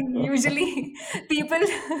 Mm. I mean, usually people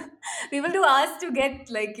people do ask to get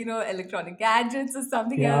electronic gadgets or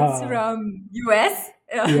something else Yeah, from US.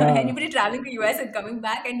 yeah. Anybody traveling to US and coming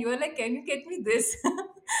back, and you were like, "Can you get me this?"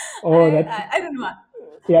 Oh, that's I don't know.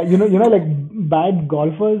 yeah. Like bad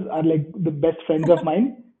golfers are like the best friends of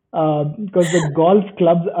mine, because the golf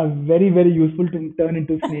clubs are very, very useful to turn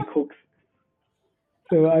into snake hooks.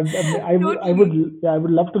 So Totally. I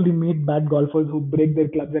would love to meet bad golfers who break their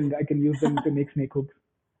clubs and I can use them to make snake hooks.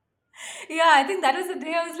 Yeah, I think that was the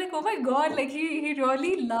day I was like, oh my God, like he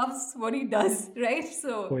really loves what he does, right?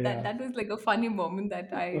 Oh So that yeah, that was like a funny moment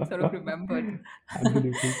that I sort of remembered.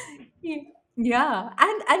 absolutely. Yeah, yeah.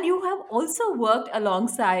 And you have also worked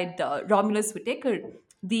alongside Romulus Whitaker,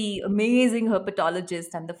 the amazing herpetologist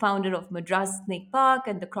and the founder of Madras Snake Park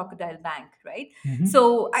and the Crocodile Bank, right? Hmm.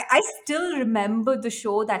 So I still remember the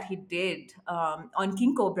show that he did on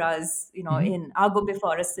king cobras, Hmm. in Agope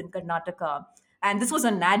forests in Karnataka, and this was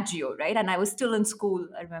on Nat Geo, right? And I was still in school,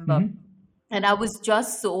 I remember, Hmm. and I was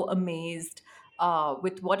just so amazed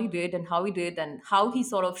with what he did and how he did and how he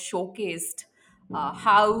sort of showcased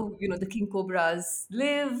how the king cobras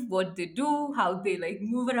live, what they do, how they like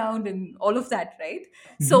move around, and all of that, right?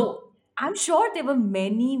 Hmm. So I'm sure there were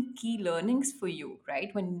many key learnings for you,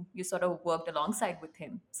 right, when you sort of worked alongside with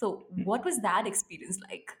him. So what was that experience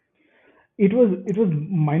like? It was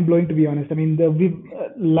mind blowing, to be honest. I mean,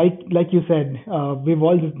 like you said, we've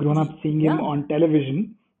all just grown up seeing him Yeah. on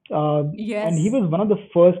television, uh, and he Yes. was one of the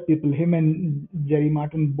first people. Him and Gerry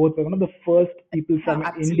Martin both were one of the first people from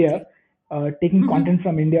India Absolutely. taking Hmm. content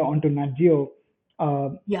from India onto Nat Geo.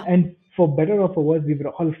 Uh, Yeah. and for better or for worse, we were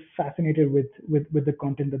all fascinated with the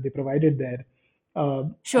content that they provided there.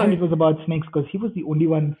 And Sure. it was about snakes because he was the only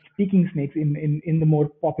one speaking snakes in the more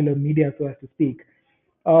popular media, so as to speak.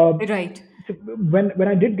 Uh, Right. so when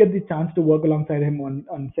I did get the chance to work alongside him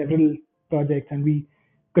on several projects, and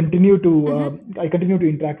continue to Mm-hmm. I continue to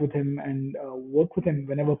interact with him and work with him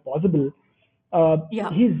whenever possible. Yeah.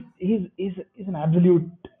 He's an absolute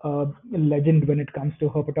legend when it comes to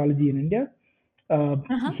herpetology in India.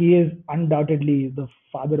 Uh-huh. He is undoubtedly the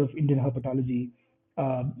father of Indian herpetology,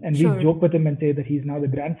 and we Sure. joke with him and say that he's now the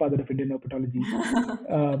grandfather of Indian herpetology.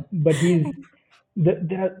 But he's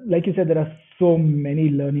there are, like you said, there are so many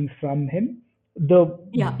learnings from him. The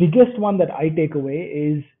Yeah. biggest one that I take away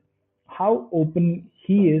is how open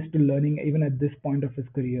he is to learning, even at this point of his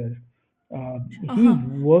career. He's Uh-huh.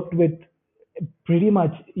 worked with pretty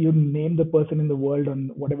much you name the person in the world on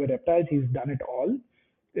whatever reptiles. He's done it all,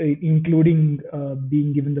 including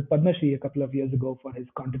being given the Padmashri a couple of years ago for his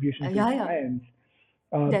contribution to Yeah, yeah. science.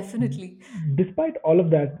 Uh, Definitely. Despite all of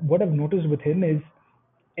that, what I've noticed with him is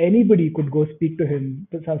anybody could go speak to him.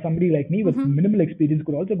 So somebody like me with Mm-hmm. minimal experience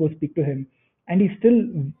could also go speak to him, and he's still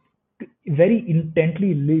very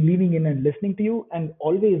intently leaning in and listening to you, and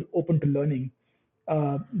always open to learning.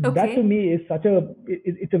 That to Okay. me is such a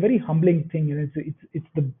it's a very humbling thing, and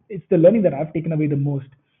it's the learning that I've taken away the most.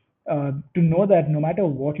 To know that no matter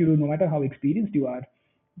what you do, no matter how experienced you are,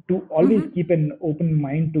 to always Mm-hmm. keep an open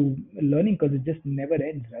mind to learning, because it just never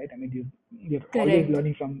ends, right? I mean, you're always Correct.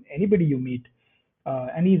 learning from anybody you meet,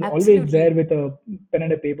 and he's always there Absolutely. with a pen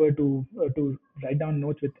and a paper to write down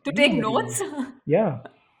notes with To take anyone that he notes, meets. Yeah,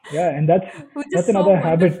 yeah, and which that's is so another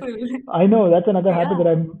habit. wonderful. I know that's another habit Yeah. that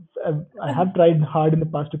I have tried hard in the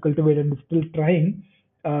past to cultivate and still trying.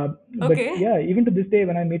 Uh, but Okay. yeah, even to this day,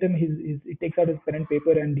 when I meet him, he takes out his pen and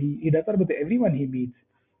paper, and he does that with everyone he meets.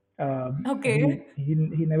 And Okay. he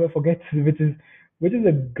never forgets, which is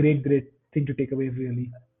a great thing to take away,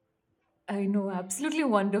 really. I know, absolutely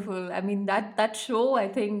wonderful. I mean, that show, I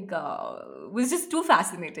think, was just too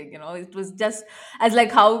fascinating. It was just as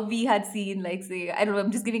like how we had seen, like, say, I don't know,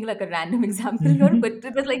 I'm just giving like a random example here, but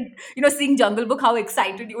it was like, seeing Jungle Book, how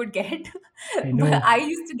excited you would get. I But know, I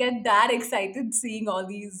used to get that excited seeing all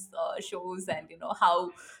these shows, and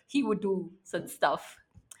how he would do such stuff.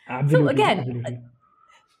 So absolutely, again, absolutely.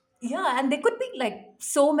 yeah, and there could be like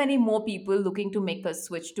so many more people looking to make a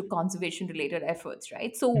switch to conservation related efforts,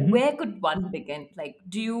 right? So Hmm. where could one begin? Like,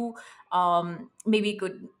 do you maybe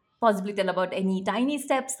could possibly tell about any tiny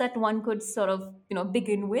steps that one could sort of,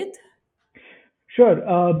 begin with? Sure.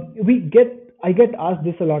 I get asked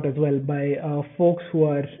this a lot as well by folks who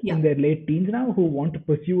are Yeah. in their late teens now, who want to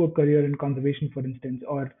pursue a career in conservation, for instance,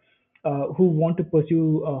 or who want to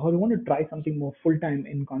pursue or who want to try something more full time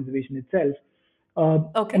in conservation itself.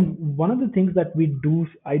 Okay. And one of the things that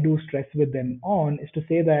I do stress with them on is to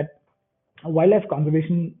say that wildlife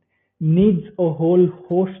conservation needs a whole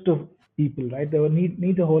host of people, right?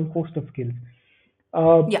 Needs a whole host of skills.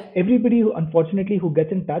 Yeah. Everybody who, unfortunately, who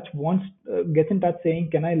gets in touch saying,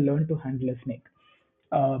 "Can I learn to handle a snake?"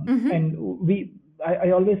 Mm-hmm. And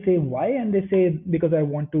I always say why, and they say because I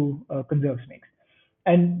want to conserve snakes.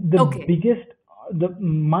 And Okay.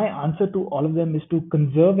 my answer to all of them is to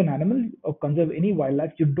conserve an animal or conserve any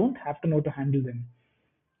wildlife. You don't have to know to handle them.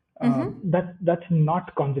 Mm-hmm. That's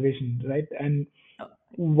not conservation, right? And Oh,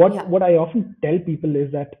 what yeah. what I often tell people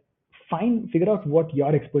is that figure out what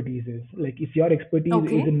your expertise is. Like if your expertise is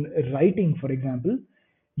Okay. in writing, for example,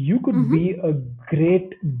 you could be Mm-hmm. a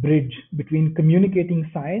great bridge between communicating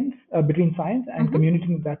science, between science and Mm-hmm.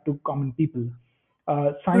 communicating that to common people.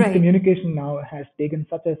 Science Right. communication now has taken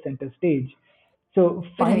such a center stage. So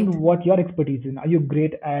find Right. what your expertise in. Are you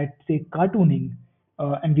great at, say, cartooning?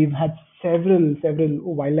 And we've had several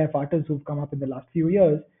wildlife artists who've come up in the last few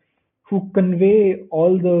years who convey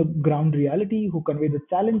all the ground reality, who convey the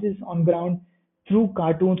challenges on ground through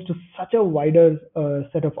cartoons to such a wider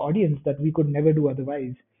set of audience that we could never do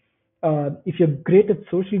otherwise. If you're great at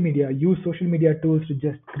social media, use social media tools to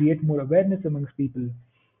just create more awareness amongst people.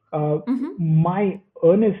 Uh, Mm-hmm. my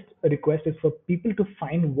earnest request is for people to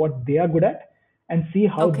find what they are good at and see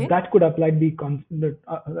how Okay. that could apply be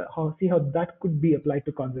how that could be applied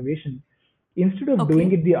to conservation, instead of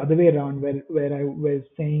doing Okay. it the other way around, where I was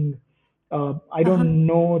saying I Uh-huh. don't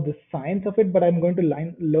know the science of it, but I'm going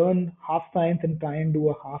to learn half science and try and do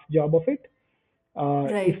a half job of it.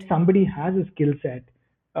 If Right. somebody has a skill set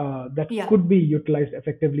that Yeah. could be utilized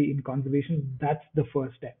effectively in conservation, that's the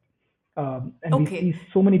first step. And we Okay. see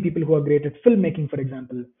so many people who are great at filmmaking, for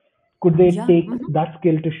example. Could they Yeah. take Mm-hmm. that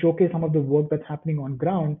skill to showcase some of the work that's happening on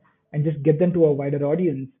ground and just get them to a wider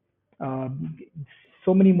audience? Um,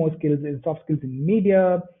 so many more skills in soft skills in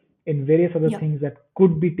media, in various other Yeah. things that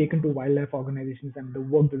could be taken to wildlife organizations and the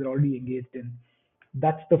work that they're already engaged in.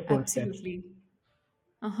 That's the first step. Absolutely.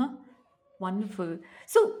 Uh-huh. Wonderful.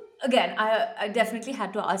 So again, I definitely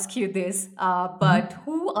had to ask you this, but Mhm.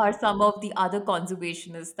 who are some of the other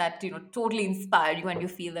conservationists that totally inspire you and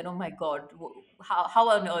you feel that, oh my God, how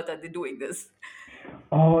on earth are they doing this?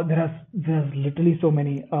 Oh, there's literally so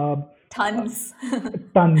many. Uh, Tons.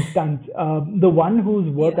 Tons, tons. The one whose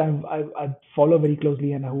work Yeah. I follow very closely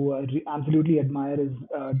and who I absolutely admire is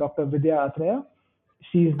Dr. Vidya Atreya.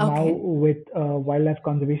 She's now Okay. with Wildlife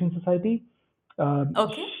Conservation Society. Uh,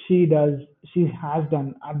 Okay. she does, she has done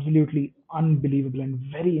absolutely unbelievable and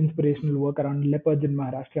very inspirational work around leopards in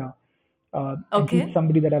Maharashtra. And she's Okay.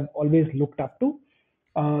 somebody that I've always looked up to.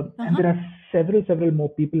 And Uh-huh. there are several more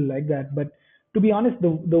people like that. But to be honest,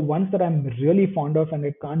 the ones that I'm really fond of and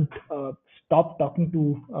I can't stop talking to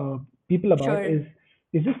people about Sure.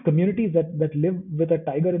 is just communities that live with a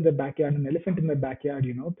tiger in their backyard, an elephant in their backyard.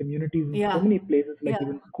 Communities in so Yeah. many places like Yeah.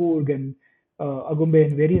 even Coorg and Agumbe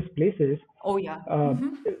and various places. Oh, yeah. Uh, Hmm.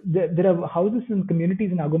 there are houses and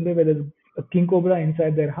communities in Agumbe where there's a king cobra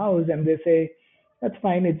inside their house, and they say that's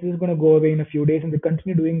fine. It's just going to go away in a few days, and they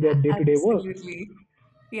continue doing their day-to-day work. Absolutely.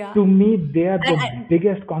 Yeah. To me, they are the I,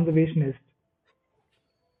 biggest conservationists.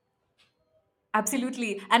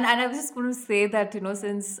 Absolutely. And I was just going to say that,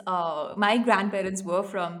 since my grandparents were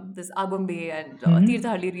from this Agumbe and Hmm.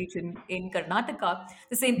 Tirthahalli region in Karnataka,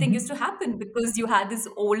 the same thing used to Hmm. happen because you had these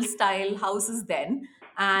old style houses then.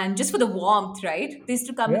 And just for the warmth, right? They used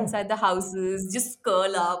to come Yeah. inside the houses, just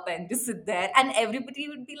curl up and just sit there. And everybody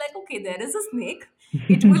would be like, okay, there is a snake.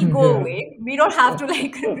 It will go Yeah. away. We don't have to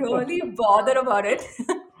like really bother about it.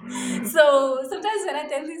 So sometimes when I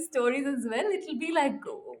tell these stories as well, it'll be like,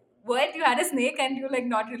 what, you had a snake and you're like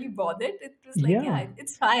not really bothered? It was like, Yeah. yeah,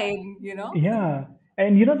 it's fine. Yeah,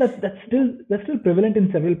 and that's still prevalent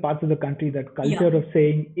in several parts of the country. That culture Yeah, of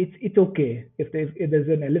saying it's okay if there's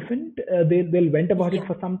an elephant, they'll vent about it yeah,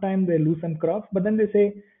 for some time. They lose some crops, but then they say,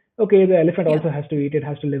 okay, the elephant yeah, also has to eat. It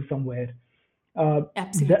has to live somewhere. Uh,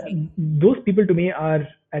 absolutely. those people to me are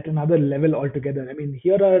at another level altogether. I mean,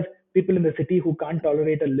 here are people in the city who can't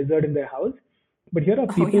tolerate a lizard in their house, but here are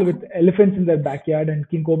Oh, people yeah, with elephants in their backyard and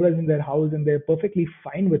king cobras in their house, and they're perfectly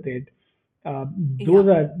fine with it. uh,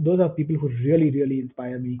 yeah. those are people who really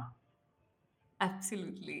inspire me.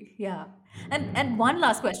 Absolutely. Yeah. And one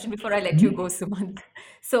last question before I let you go, Mhm. Sumant.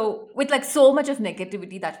 So with like so much of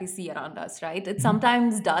negativity that we see around us, right? It Mhm.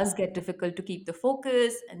 sometimes does get difficult to keep the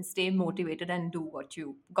focus and stay motivated and do what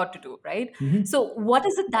you got to do, right? Mhm. So what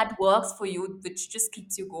is it that works for you which just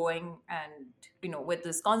keeps you going and with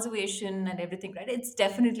this conservation and everything, right? It's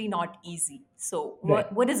definitely not easy. So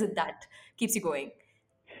Right. what is it that keeps you going?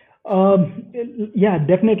 Yeah,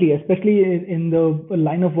 definitely. Especially in the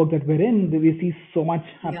line of work that we're in, we see so much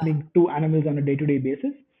Yeah. happening to animals on a day-to-day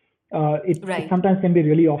basis. It Right. sometimes can be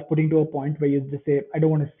really off-putting to a point where you just say, "I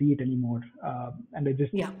don't want to see it anymore," and I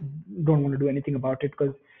just Yeah. don't want to do anything about it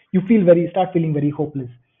because you start feeling very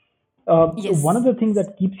hopeless. One of Yes. the things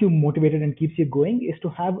that keeps you motivated and keeps you going is to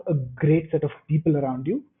have a great set of people around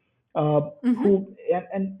you, uh, Mm-hmm.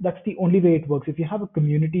 and that's the only way it works. If you have a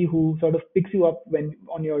community who sort of picks you up when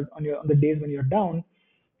on the days when you're down,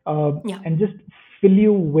 Yeah. and just fill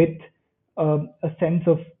you with a sense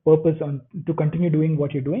of purpose on to continue doing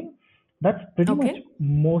what you're doing, that's pretty much Okay.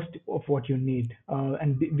 most of what you need.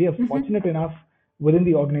 And we are Mm-hmm. fortunate enough within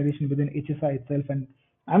the organization, within HSI itself, and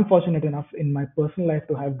I'm fortunate enough in my personal life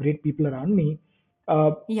to have great people around me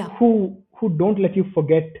uh, Yeah. who don't let you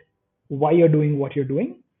forget why you're doing what you're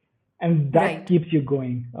doing, and that Right. keeps you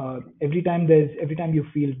going. Every time you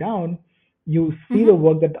feel down, you see the Mm-hmm.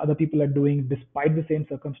 work that other people are doing despite the same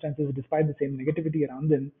circumstances, despite the same negativity around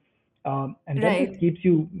them, and that just Right.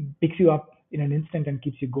 picks you up in an instant and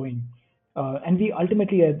keeps you going. And we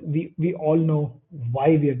ultimately, we all know why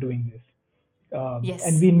we are doing this, and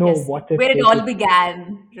Yes. we know Yes. what's at Where it stake all if began,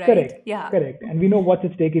 right? correct, Yeah. correct, and we know what's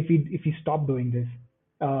at stake if we stop doing this.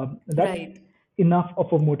 That's Right. enough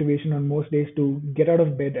of a motivation on most days to get out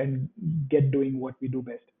of bed and get doing what we do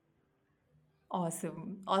best.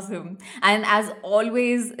 Awesome. Awesome. And as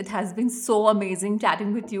always, it has been so amazing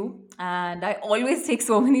chatting with you. And I always take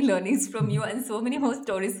so many learnings from you and so many more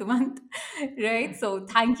stories, Sumant. Right. So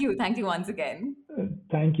thank you. Thank you once again.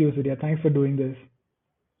 Thank you, Surya. Thanks for doing this.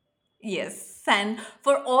 Yes. And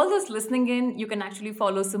for all those listening in, you can actually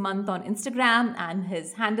follow Sumant on Instagram, and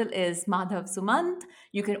his handle is Madhav Sumant.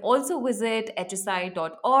 You can also visit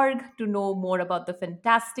hsi.org to know more about the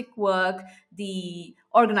fantastic work the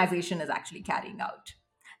organization is actually carrying out.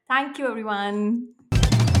 Thank you, everyone.